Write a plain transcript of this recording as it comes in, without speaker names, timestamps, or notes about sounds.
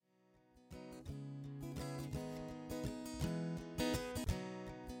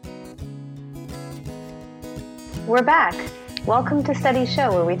We're back. Welcome to Study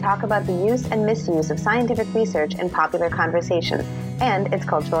Show, where we talk about the use and misuse of scientific research in popular conversation and its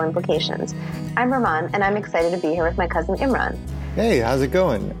cultural implications. I'm Raman, and I'm excited to be here with my cousin Imran. Hey, how's it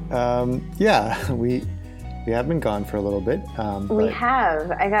going? We have been gone for a little bit. We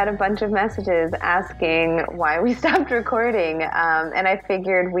have. I got a bunch of messages asking why we stopped recording, and I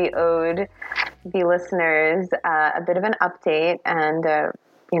figured we owed the listeners a bit of an update and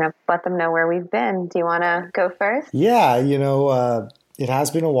let them know where we've been. Do you want to go first? Yeah, it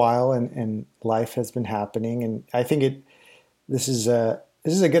has been a while, and life has been happening, and I think this is a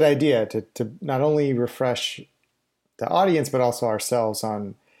good idea to not only refresh the audience but also ourselves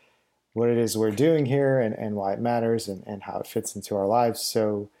on what it is we're doing here and why it matters and how it fits into our lives.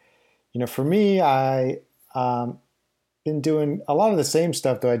 So, for me, I been doing a lot of the same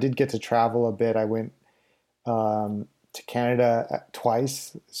stuff, though I did get to travel a bit. I went to Canada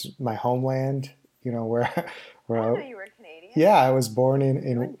twice. It's my homeland, where I know you were Canadian. Yeah, I was born in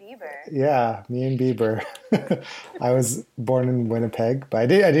You and Bieber. Yeah, me and Bieber. I was born in Winnipeg, but I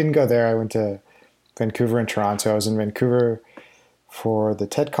didn't go there. I went to Vancouver and Toronto. I was in Vancouver for the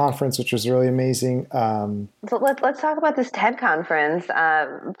TED conference, which was really amazing. So let's talk about this TED conference.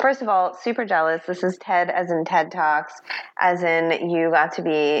 First of all, super jealous. This is TED as in TED Talks, as in you got to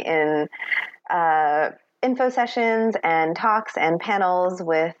be in info sessions and talks and panels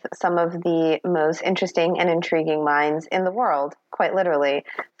with some of the most interesting and intriguing minds in the world, quite literally.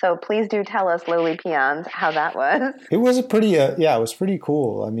 So please do tell us, lowly peons, how that was. It was it was pretty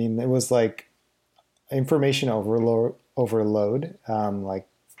cool. I mean, it was like information overload, like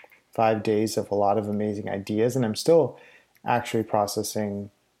 5 days of a lot of amazing ideas, and I'm still actually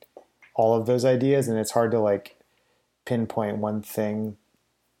processing all of those ideas, and it's hard to pinpoint one thing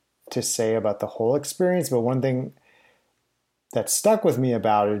to say about the whole experience. But one thing that stuck with me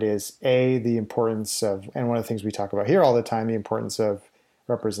about it is the importance of, and one of the things we talk about here all the time, the importance of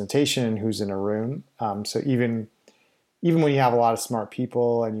representation and who's in a room. So even when you have a lot of smart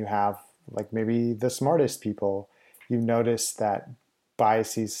people and you have maybe the smartest people, you notice that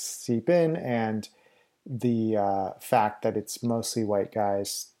biases seep in, and the fact that it's mostly white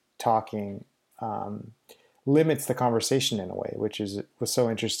guys talking limits the conversation in a way, which was so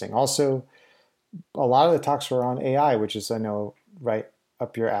interesting. Also, a lot of the talks were on AI, which is, I know, right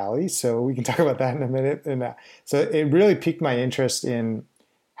up your alley. So we can talk about that in a minute. And so it really piqued my interest in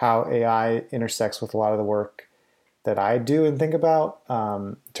how AI intersects with a lot of the work that I do and think about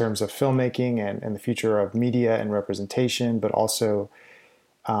in terms of filmmaking and the future of media and representation, but also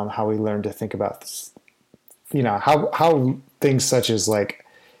how we learn to think about this, how things such as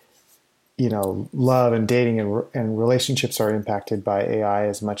love and dating and relationships are impacted by AI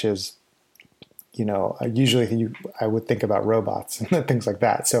as much as, I would think about robots and things like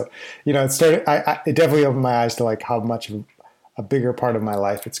that. So, it definitely opened my eyes to how much of a bigger part of my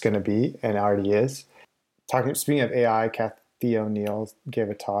life it's going to be and already is. Speaking of AI, Cathy O'Neil gave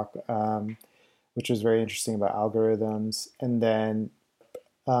a talk, which was very interesting about algorithms. And then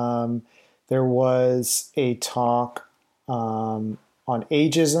there was a talk on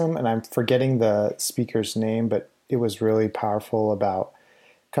ageism, and I'm forgetting the speaker's name, but it was really powerful about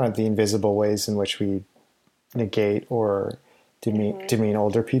kind of the invisible ways in which we negate or demean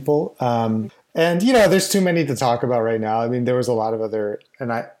older people. And, there's too many to talk about right now. I mean, there was a lot of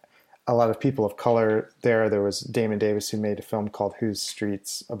a lot of people of color there. There was Damon Davis, who made a film called Whose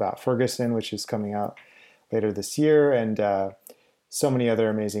Streets about Ferguson, which is coming out later this year, and so many other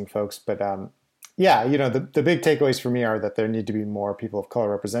amazing folks. But the big takeaways for me are that there need to be more people of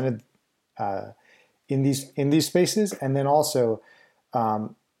color represented in these spaces, and then also,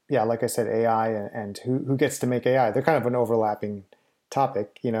 like I said, AI and who gets to make AI. They're kind of an overlapping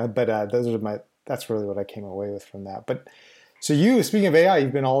topic, but that's really what I came away with from that. But so speaking of AI,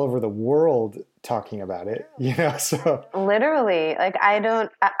 you've been all over the world talking about it, so. Literally,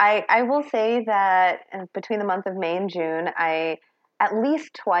 I will say that between the month of May and June, I at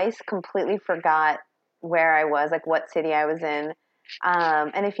least twice completely forgot where I was, what city I was in.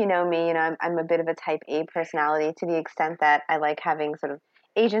 And if you know me, I'm a bit of a type A personality, to the extent that I like having sort of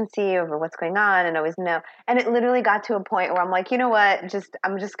agency over what's going on and always know. And it literally got to a point where I'm like, you know what,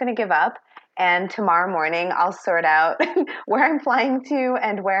 I'm just going to give up. And tomorrow morning, I'll sort out where I'm flying to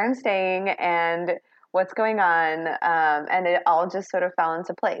and where I'm staying and what's going on. And it all just sort of fell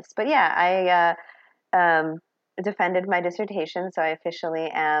into place. But yeah, I defended my dissertation, so I officially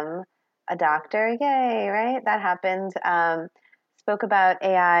am a doctor. Yay, right? That happened. Spoke about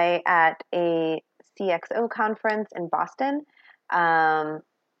AI at a CXO conference in Boston.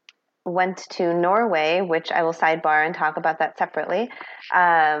 Went to Norway, which I will sidebar and talk about that separately,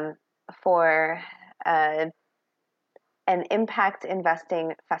 for an impact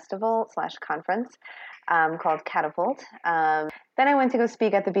investing festival slash conference called Catapult. Then I went to go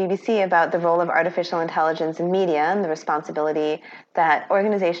speak at the BBC about the role of artificial intelligence in media and the responsibility that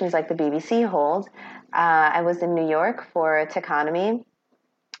organizations like the BBC hold. I was in New York for Techonomy,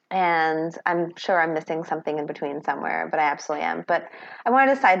 and I'm sure I'm missing something in between somewhere, but I absolutely am. But I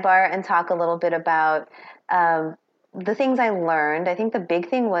wanted to sidebar and talk a little bit about the things I learned. I think the big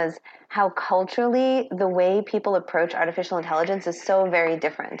thing was how culturally the way people approach artificial intelligence is so very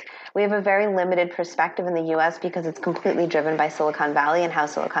different. We have a very limited perspective in the US because it's completely driven by Silicon Valley and how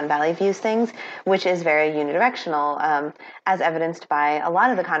Silicon Valley views things, which is very unidirectional, as evidenced by a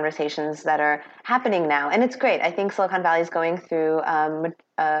lot of the conversations that are happening now. And it's great. I think Silicon Valley is going through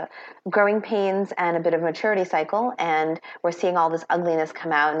growing pains and a bit of maturity cycle, and we're seeing all this ugliness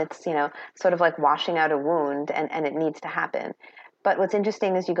come out, and it's sort of like washing out a wound, and it needs to happen. But what's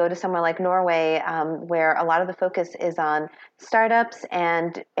interesting is you go to somewhere like Norway, where a lot of the focus is on startups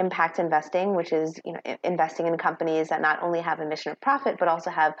and impact investing, which is investing in companies that not only have a mission of profit but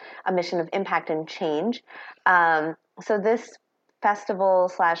also have a mission of impact and change. So this festival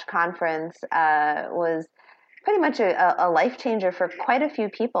slash conference was pretty much a life changer for quite a few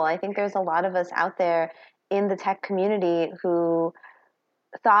people. I think there's a lot of us out there in the tech community who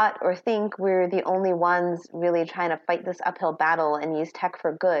thought or think we're the only ones really trying to fight this uphill battle and use tech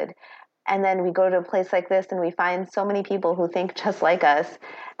for good. And then we go to a place like this and we find so many people who think just like us.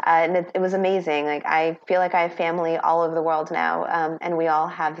 And it was amazing. Like, I feel like I have family all over the world now, and we all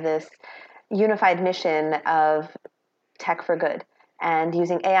have this unified mission of tech for good and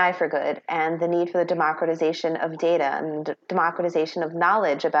using AI for good, and the need for the democratization of data and democratization of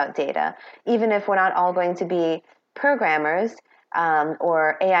knowledge about data. Even if we're not all going to be programmers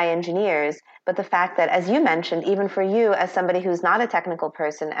or AI engineers, but the fact that, as you mentioned, even for you as somebody who's not a technical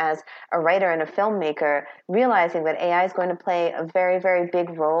person, as a writer and a filmmaker, realizing that AI is going to play a very, very big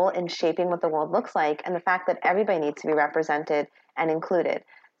role in shaping what the world looks like, and the fact that everybody needs to be represented and included.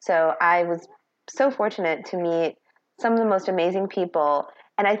 So I was so fortunate to meet some of the most amazing people.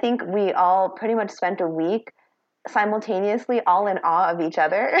 And I think we all pretty much spent a week simultaneously all in awe of each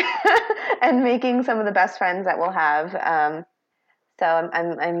other and making some of the best friends that we'll have. So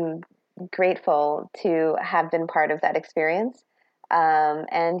I'm grateful to have been part of that experience.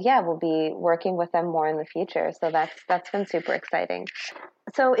 And yeah, we'll be working with them more in the future. So that's been super exciting.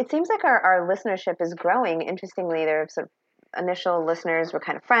 So it seems like our listenership is growing. Interestingly, there are sort of initial listeners were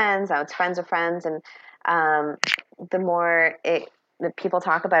kind of friends. Now it's friends of friends, and the more the people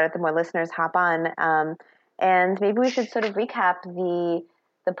talk about it, the more listeners hop on. And maybe we should sort of recap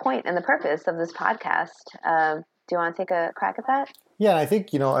the point and the purpose of this podcast. Do you want to take a crack at that? Yeah, I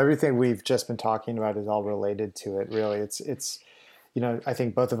think everything we've just been talking about is all related to it. Really, it's I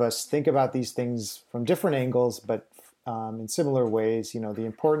think both of us think about these things from different angles, but in similar ways. The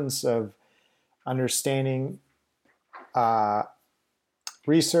importance of understanding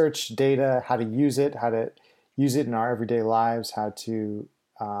research, data, how to use it in our everyday lives, how to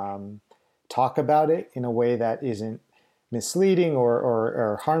talk about it in a way that isn't misleading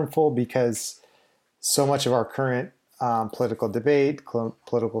or harmful, because so much of our current political debate,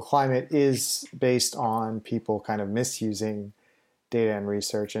 political climate is based on people kind of misusing data and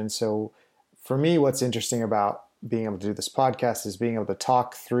research. And so for me, what's interesting about being able to do this podcast is being able to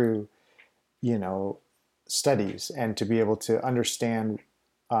talk through, studies, and to be able to understand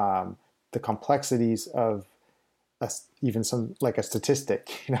the complexities of even some like a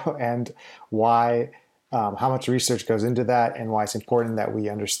statistic, and why, how much research goes into that, and why it's important that we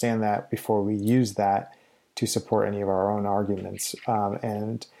understand that before we use that to support any of our own arguments.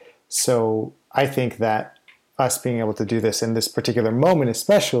 And so I think that us being able to do this in this particular moment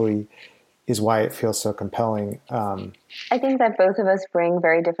especially is why it feels so compelling. I think that both of us bring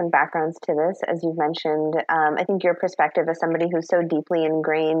very different backgrounds to this, as you've mentioned. I think your perspective as somebody who's so deeply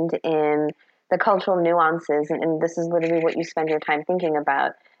ingrained in the cultural nuances, and this is literally what you spend your time thinking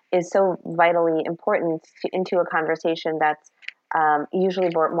about, is so vitally important into a conversation that's usually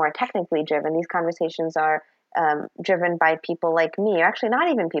more technically driven. These conversations are driven by people like me, or actually not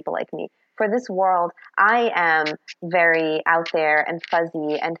even people like me. For this world, I am very out there and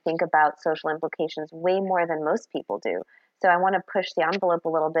fuzzy and think about social implications way more than most people do. So I want to push the envelope a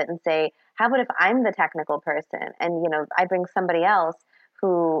little bit and say, how about if I'm the technical person and, I bring somebody else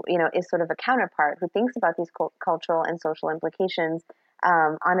who, is sort of a counterpart who thinks about these cultural and social implications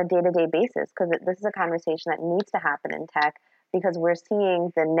on a day-to-day basis, because this is a conversation that needs to happen in tech, because we're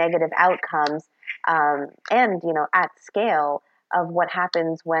seeing the negative outcomes and, at scale of what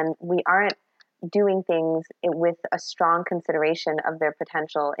happens when we aren't doing things with a strong consideration of their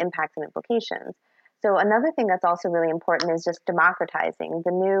potential impacts and implications. So another thing that's also really important is just democratizing.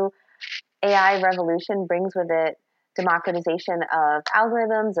 The new AI revolution brings with it democratization of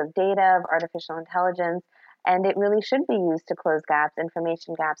algorithms, of data, of artificial intelligence, and it really should be used to close gaps,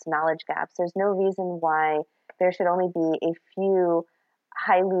 information gaps, knowledge gaps. There's no reason why there should only be a few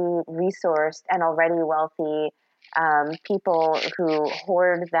highly resourced and already wealthy people who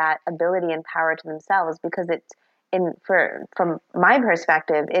hoard that ability and power to themselves, because from my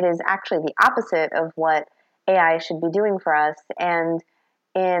perspective, it is actually the opposite of what AI should be doing for us. And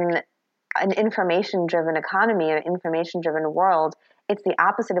in an information-driven economy, an information-driven world, it's the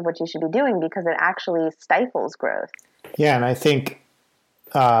opposite of what you should be doing, because it actually stifles growth. Yeah, and I think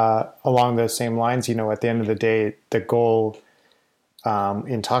along those same lines, at the end of the day, the goal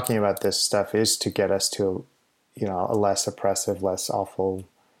in talking about this stuff is to get us to, a less oppressive, less awful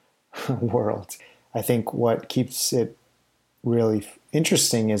world. I think what keeps it really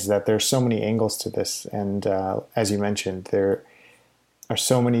interesting is that there's so many angles to this, and as you mentioned, there are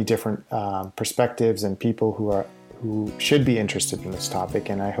so many different perspectives and people who should be interested in this topic.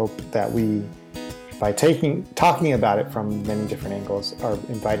 And I hope that we, by talking about it from many different angles, are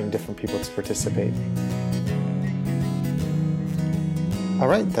inviting different people to participate. All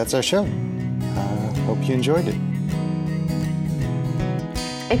right, that's our show. Hope you enjoyed it.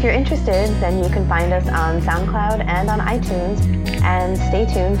 If you're interested, then you can find us on SoundCloud and on iTunes, and stay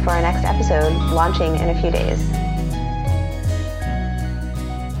tuned for our next episode launching in a few days.